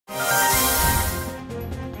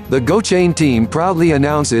The GoChain team proudly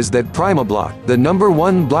announces that PrimaBlock, the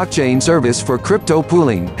 #1 blockchain service for crypto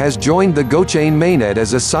pooling, has joined the GoChain MainNet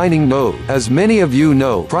as a signing node. As many of you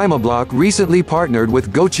know, PrimaBlock recently partnered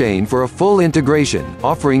with GoChain for a full integration,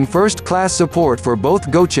 offering first-class support for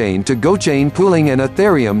both GoChain-to-GoChain pooling and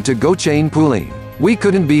Ethereum-to-GoChain pooling. We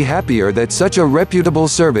couldn't be happier that such a reputable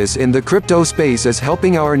service in the crypto space is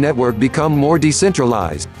helping our network become more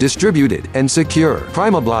decentralized, distributed, and secure.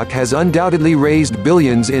 PrimaBlock has undoubtedly raised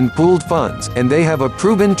billions in pooled funds, and they have a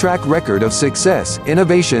proven track record of success,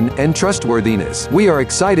 innovation, and trustworthiness. We are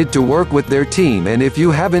excited to work with their team, and if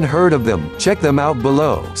you haven't heard of them, check them out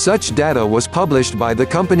below. Such data was published by the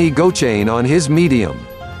company GoChain on his Medium.